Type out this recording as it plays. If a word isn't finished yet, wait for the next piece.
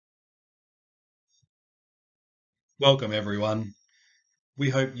Welcome, everyone.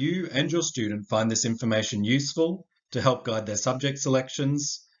 We hope you and your student find this information useful to help guide their subject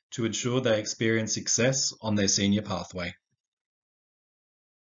selections to ensure they experience success on their senior pathway.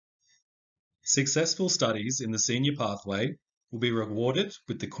 Successful studies in the senior pathway will be rewarded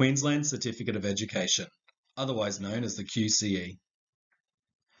with the Queensland Certificate of Education, otherwise known as the QCE.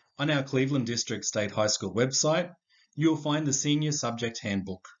 On our Cleveland District State High School website, you will find the Senior Subject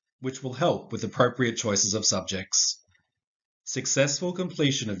Handbook, which will help with appropriate choices of subjects. Successful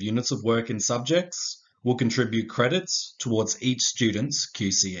completion of units of work in subjects will contribute credits towards each student's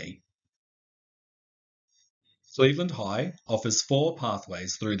QCE. Cleveland High offers 4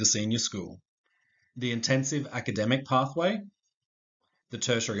 pathways through the senior school: the Intensive Academic Pathway, the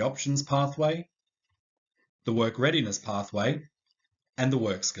Tertiary Options Pathway, the Work Readiness Pathway, and the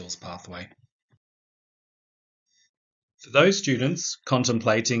Work Skills Pathway. For those students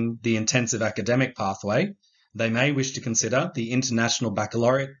contemplating the Intensive Academic Pathway, they may wish to consider the International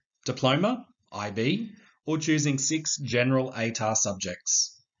Baccalaureate Diploma, IB, or choosing 6 general ATAR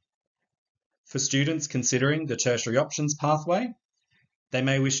subjects. For students considering the Tertiary Options Pathway, they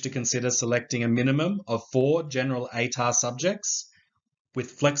may wish to consider selecting a minimum of 4 general ATAR subjects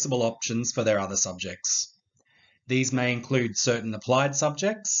with flexible options for their other subjects. These may include certain applied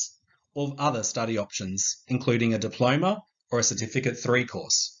subjects or other study options, including a diploma or a Certificate 3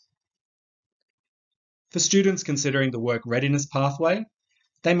 course. For students considering the Work Readiness Pathway,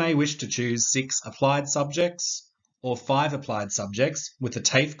 they may wish to choose 6 applied subjects or 5 applied subjects with a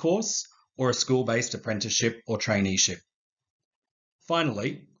TAFE course or a school-based apprenticeship or traineeship.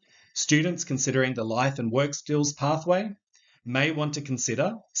 Finally, students considering the Life and Work Skills Pathway may want to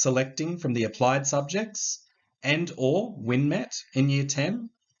consider selecting from the applied subjects and/or WinMet in Year 10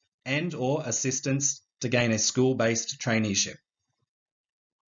 and/or assistance to gain a school-based traineeship.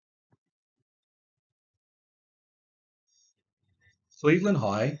 Cleveland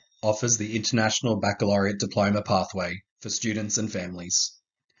High offers the International Baccalaureate Diploma Pathway for students and families.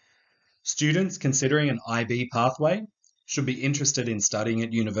 Students considering an IB pathway should be interested in studying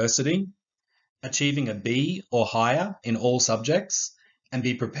at university, achieving a B or higher in all subjects, and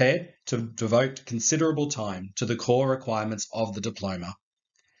be prepared to devote considerable time to the core requirements of the diploma.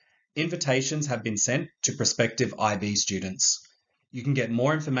 Invitations have been sent to prospective IB students. You can get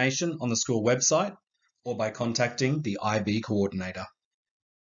more information on the school website or by contacting the IB coordinator.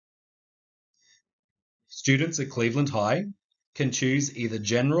 Students at Cleveland High can choose either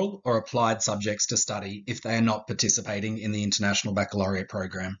general or applied subjects to study if they are not participating in the International Baccalaureate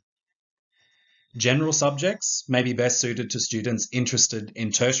program. General subjects may be best suited to students interested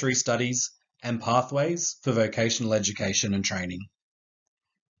in tertiary studies and pathways for vocational education and training.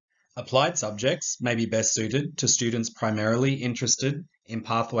 Applied subjects may be best suited to students primarily interested in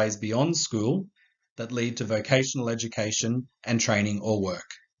pathways beyond school that lead to vocational education and training or work.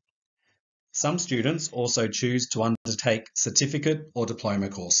 Some students also choose to undertake certificate or diploma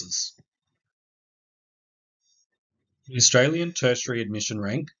courses. The Australian Tertiary Admission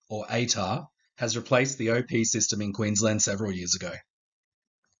Rank, or ATAR, has replaced the OP system in Queensland several years ago.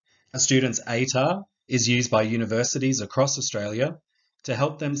 A student's ATAR is used by universities across Australia to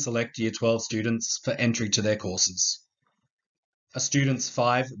help them select Year 12 students for entry to their courses. A student's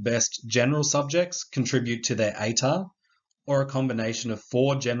 5 best general subjects contribute to their ATAR, or a combination of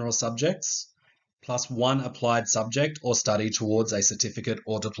 4 general subjects plus 1 applied subject or study towards a certificate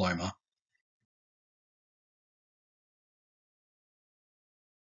or diploma.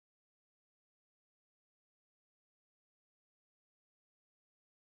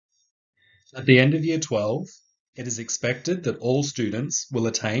 At the end of Year 12, it is expected that all students will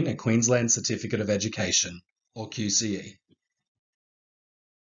attain a Queensland Certificate of Education, or QCE.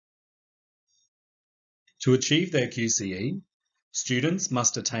 To achieve their QCE, students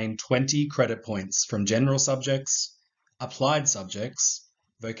must attain 20 credit points from general subjects, applied subjects,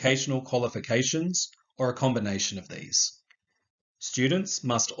 vocational qualifications, or a combination of these. Students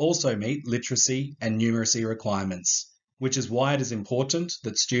must also meet literacy and numeracy requirements, which is why it is important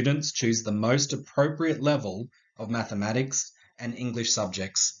that students choose the most appropriate level of mathematics and English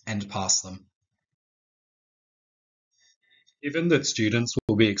subjects and pass them. Given that students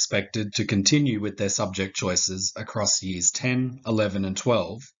will be expected to continue with their subject choices across years 10, 11 and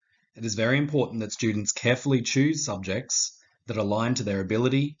 12, it is very important that students carefully choose subjects that align to their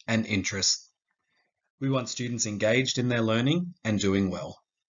ability and interest. We want students engaged in their learning and doing well.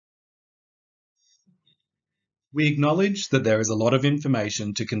 We acknowledge that there is a lot of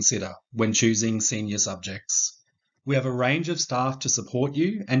information to consider when choosing senior subjects. We have a range of staff to support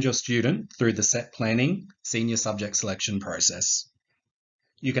you and your student through the SET Planning senior subject selection process.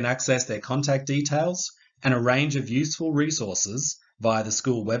 You can access their contact details and a range of useful resources via the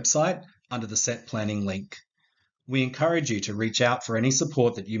school website under the Set Planning link. We encourage you to reach out for any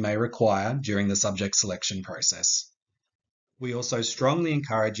support that you may require during the subject selection process. We also strongly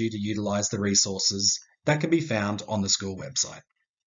encourage you to utilise the resources that can be found on the school website.